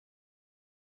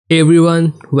Hey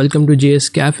everyone, welcome to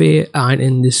JS Cafe, and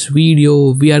in this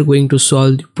video we are going to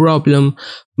solve the problem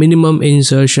minimum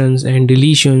insertions and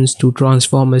deletions to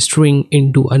transform a string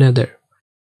into another.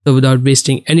 So without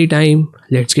wasting any time,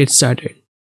 let's get started.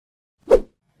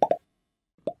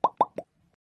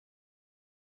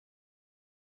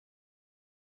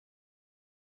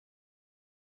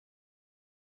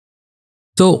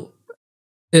 So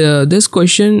this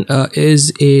question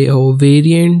is a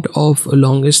variant of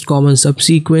longest common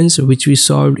subsequence which we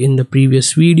solved in the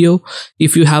previous video.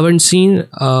 If you haven't seen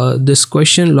this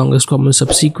question, longest common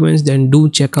subsequence, then do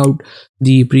check out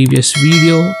the previous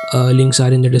video. Links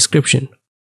are in the description.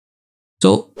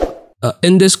 So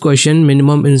in this question,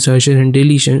 minimum insertion and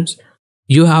deletions,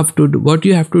 what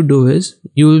you have to do is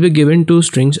you will be given two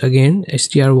strings again,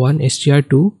 str1,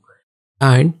 str2,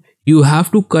 and you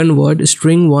have to convert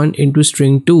string 1 into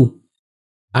string 2,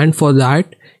 and for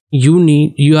that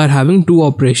you are having two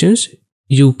operations.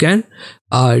 You can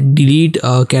delete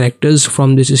characters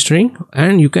from this string,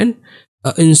 and you can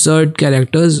insert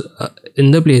characters in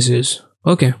the places.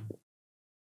 Okay,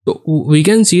 so we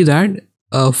can see that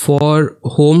for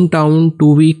hometown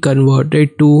to be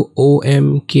converted to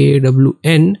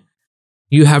omkwn,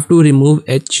 you have to remove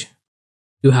h,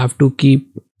 you have to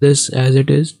keep this as it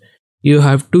is, you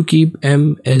have to keep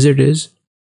m as it is,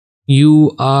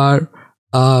 you are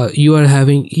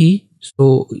having e,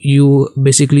 so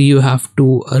you have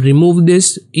to remove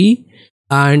this e,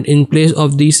 and in place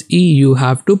of this e you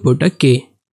have to put a k.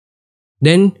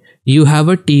 Then you have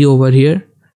a t over here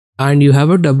and you have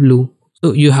a w,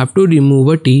 so you have to remove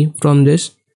a t from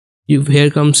this. Here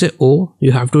comes a o,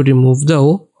 you have to remove the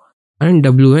o, and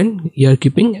wn you are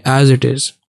keeping as it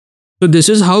is. So this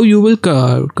is how you will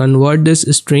convert this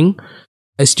string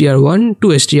str1 to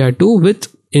str2 with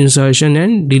insertion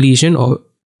and deletion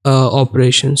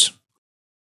operations.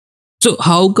 So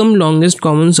how come longest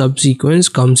common subsequence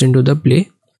comes into the play?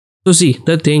 So see,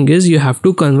 the thing is you have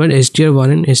to convert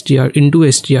str1 and str into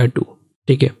str2.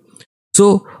 Okay,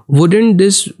 so wouldn't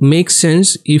this make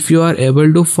sense if you are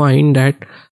able to find that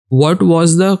what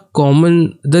was the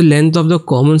length of the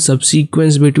common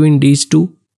subsequence between these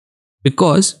two?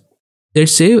 Because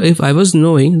let's say if I was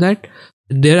knowing that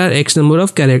there are x number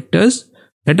of characters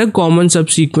that are common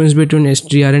subsequence between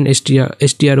str and str1,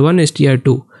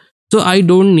 str2, so I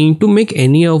don't need to make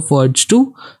any efforts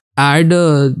to add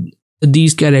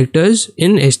these characters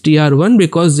in str1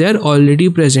 because they are already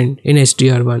present in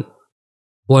str1.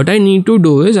 What I need to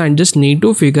do is I just need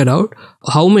to figure out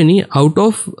how many out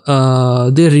of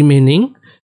the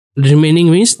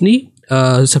remaining means the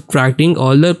subtracting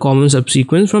all the common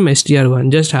subsequence from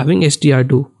str1, just having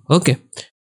str2. Okay,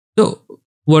 so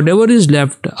whatever is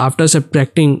left after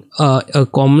subtracting a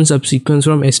common subsequence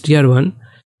from str1,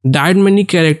 that many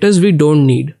characters we don't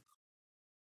need.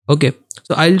 Okay,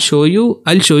 so I'll show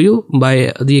you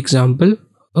by the example.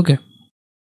 Okay,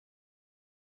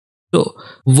 so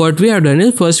what we have done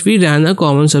is first we ran a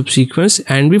common subsequence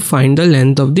and we find the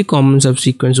length of the common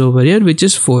subsequence over here, which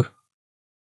is 4.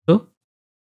 So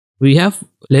we have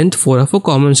length 4 of a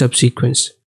common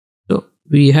subsequence. So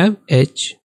we have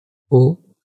h, o,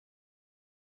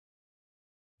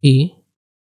 e,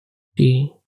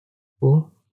 t,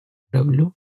 o,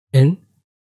 w, n,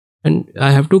 and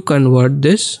I have to convert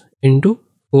this into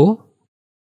o,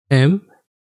 m,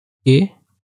 k,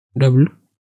 w,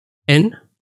 n.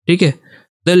 Okay,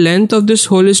 the length of this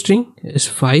whole string is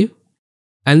 5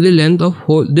 and the length of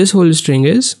this whole string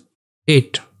is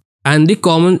 8, and the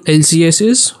common LCS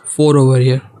is 4 over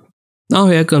here. Now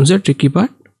here comes the tricky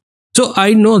part. So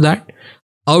I know that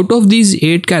out of these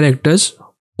 8 characters,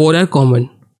 4 are common,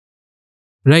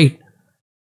 right?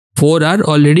 4 are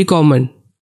already common,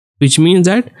 which means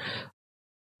that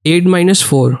 8 minus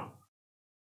 4,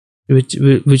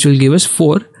 which will give us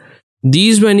 4.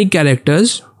 These many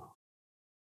characters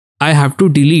I have to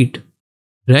delete,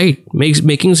 right?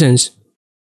 Making sense.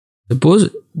 Suppose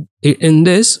in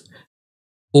this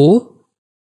o,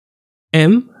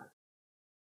 m,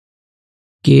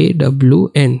 k,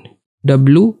 w, n,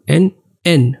 w, and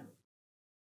n,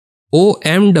 o,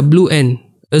 m, w,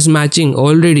 n is matching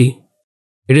already.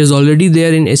 It is already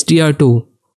there in str2.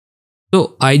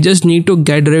 So I just need to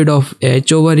get rid of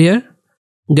h over here,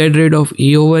 get rid of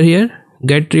e over here,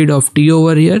 get rid of t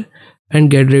over here, and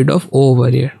get rid of o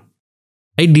over here.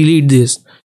 I delete this.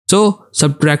 So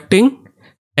subtracting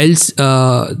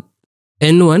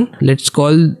n1, let's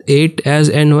call 8 as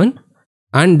n1,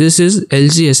 and this is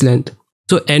LCS length.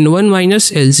 So n1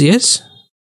 minus LCS,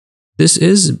 this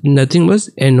is nothing but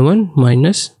n1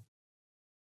 minus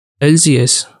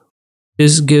LCS.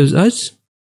 This gives us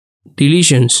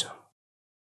deletions,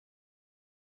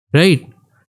 right?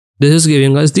 This is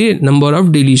giving us the number of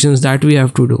deletions that we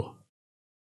have to do.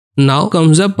 Now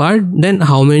comes the part, then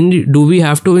how many do we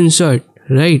have to insert,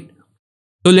 right?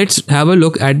 So let's have a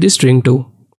look at the string 2.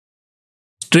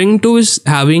 String 2 is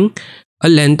having a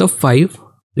length of 5.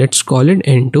 Let's call it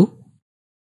n2.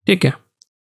 Okay.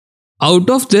 Out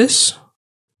of this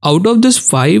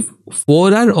 5,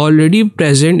 4 are already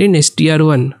present in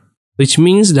str1, which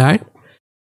means that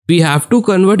we have to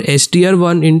convert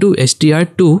str1 into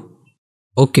str2.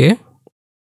 Okay.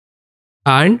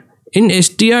 And in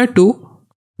str2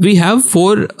 we have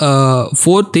four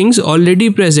things already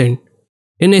present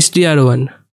in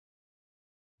str1.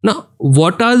 Now,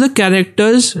 what are the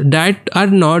characters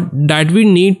that we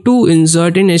need to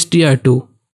insert in str2?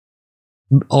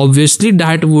 Obviously,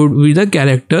 that would be the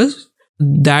characters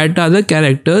that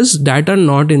are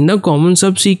not in the common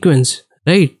subsequence,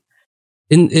 right?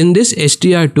 In this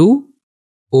str2,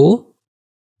 O,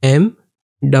 M,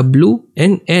 W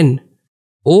and N.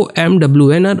 O, M, W,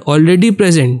 N are already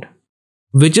present,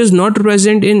 which is not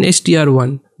present in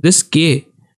str1, this K.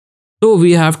 So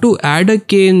we have to add a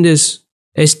K in this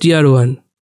str1.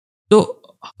 So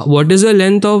what is the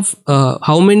length of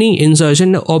how many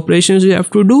insertion operations you have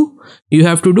to do? You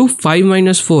have to do 5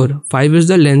 minus 4. 5 is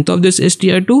the length of this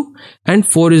str2 and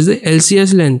 4 is the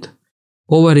LCS length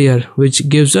over here, which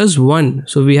gives us 1.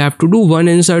 So we have to do one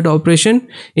insert operation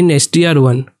in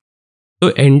str1.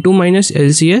 So n2 minus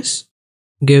LCS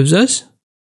gives us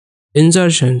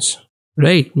insertions,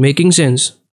 right? Making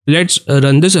sense. Let's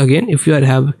run this again if you are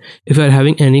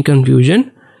having any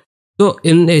confusion. So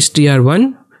in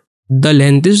str1 the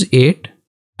length is 8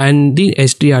 and the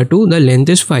str2 the length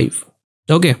is 5.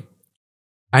 Okay.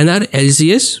 And our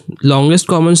LCS, longest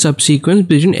common subsequence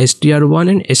between str1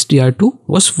 and str2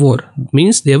 was 4.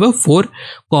 Means there were 4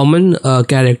 common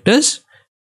characters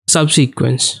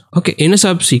subsequence. Okay, in a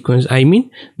subsequence, I mean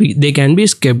they can be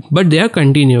skipped, but they are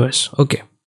continuous. Okay.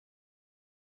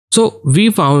 So we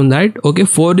found that, okay,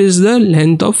 4 is the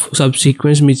length of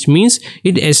subsequence, which means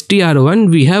in str1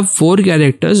 we have 4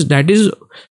 characters that is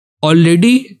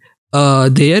already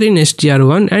there in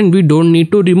str1 and we don't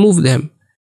need to remove them.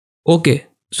 Okay.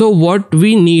 So what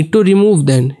we need to remove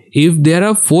then? If there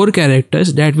are 4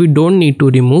 characters that we don't need to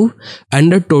remove and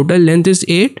the total length is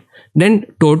 8, then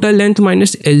total length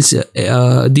minus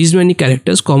these many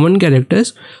characters, common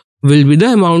characters, will be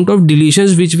the amount of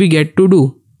deletions which we get to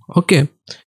do. Okay.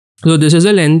 So this is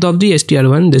the length of the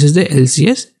str1, this is the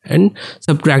LCS, and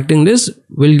subtracting this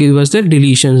will give us the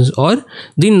deletions or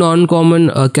the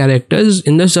non-common characters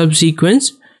in the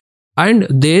subsequence, and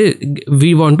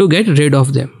we want to get rid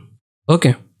of them.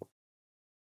 Okay,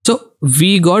 so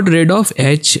we got rid of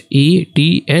H, E,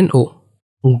 T and O.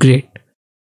 Great.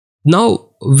 Now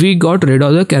we got rid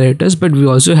of the characters, but we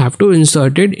also have to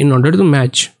insert it in order to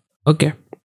match. Okay,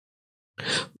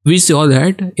 we saw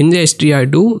that in the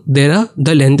str2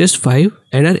 the length is 5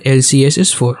 and our LCS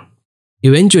is 4.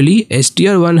 Eventually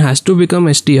str1 has to become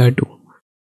str2,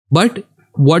 but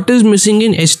what is missing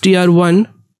in str1?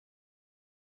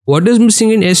 What is missing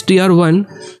in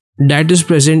str1 that is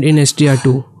present in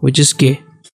str2, which is K?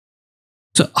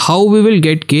 So how we will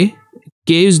get K?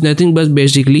 K is nothing but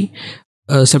basically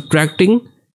subtracting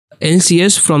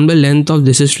LCS from the length of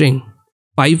this string.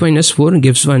 5 minus 4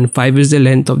 gives 1. 5 is the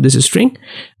length of this string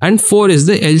and 4 is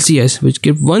the LCS, which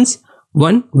gives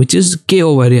 1, which is K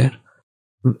over here.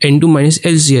 N2 minus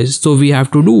LCS. So we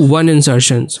have to do 1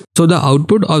 insertions. So the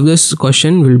output of this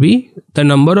question will be the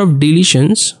number of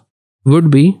deletions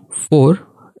would be 4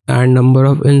 and number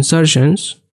of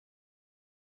insertions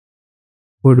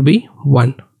would be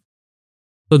 1.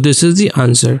 So this is the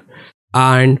answer.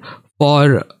 And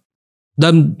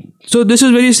so this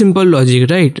is very simple logic,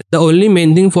 right? The only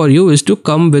main thing for you is to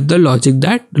come with the logic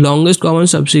that longest common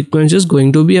subsequence is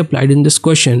going to be applied in this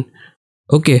question.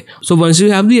 Okay, so once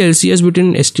you have the LCS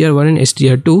between str1 and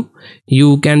str2,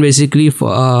 you can basically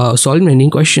solve many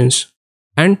questions.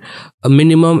 And a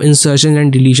minimum insertion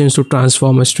and deletions to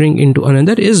transform a string into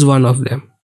another is one of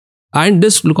them. And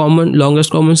this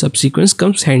longest common subsequence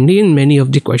comes handy in many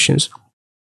of the questions.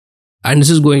 And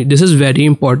this is very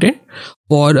important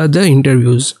for the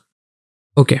interviews.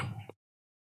 Okay,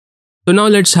 so now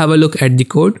let's have a look at the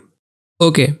code.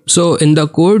 Okay, so in the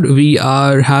code we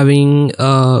are having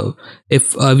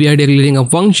if we are declaring a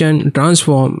function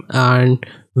transform, and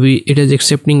it is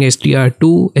accepting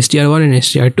str1 and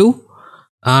str2,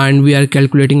 and we are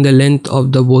calculating the length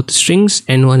of the both strings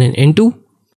n1 and n2.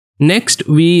 Next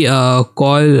we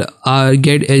call our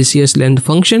get LCS length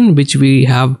function, which we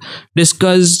have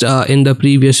discussed in the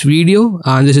previous video,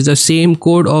 and this is the same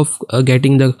code of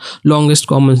getting the longest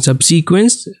common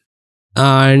subsequence.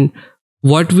 And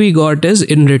what we got is,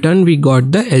 in return we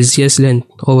got the LCS length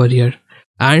over here,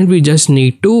 and we just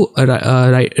need to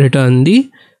return the,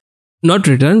 not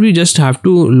return, we just have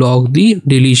to log the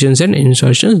deletions and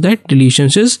insertions. That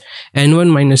deletions is n1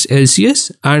 minus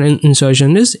LCS and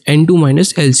insertion is n2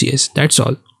 minus LCS. That's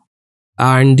all.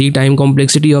 And the time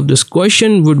complexity of this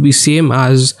question would be same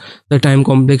as the time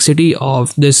complexity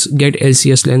of this get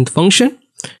LCS length function,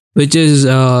 which is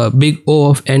big O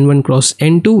of n1 cross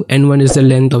n2. n1 is the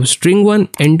length of string 1,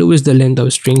 n2 is the length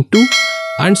of string 2,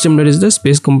 and similar is the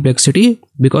space complexity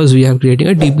because we are creating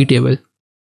a DP table.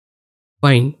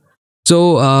 Fine.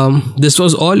 So this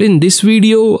was all in this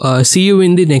video. See you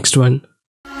in the next one.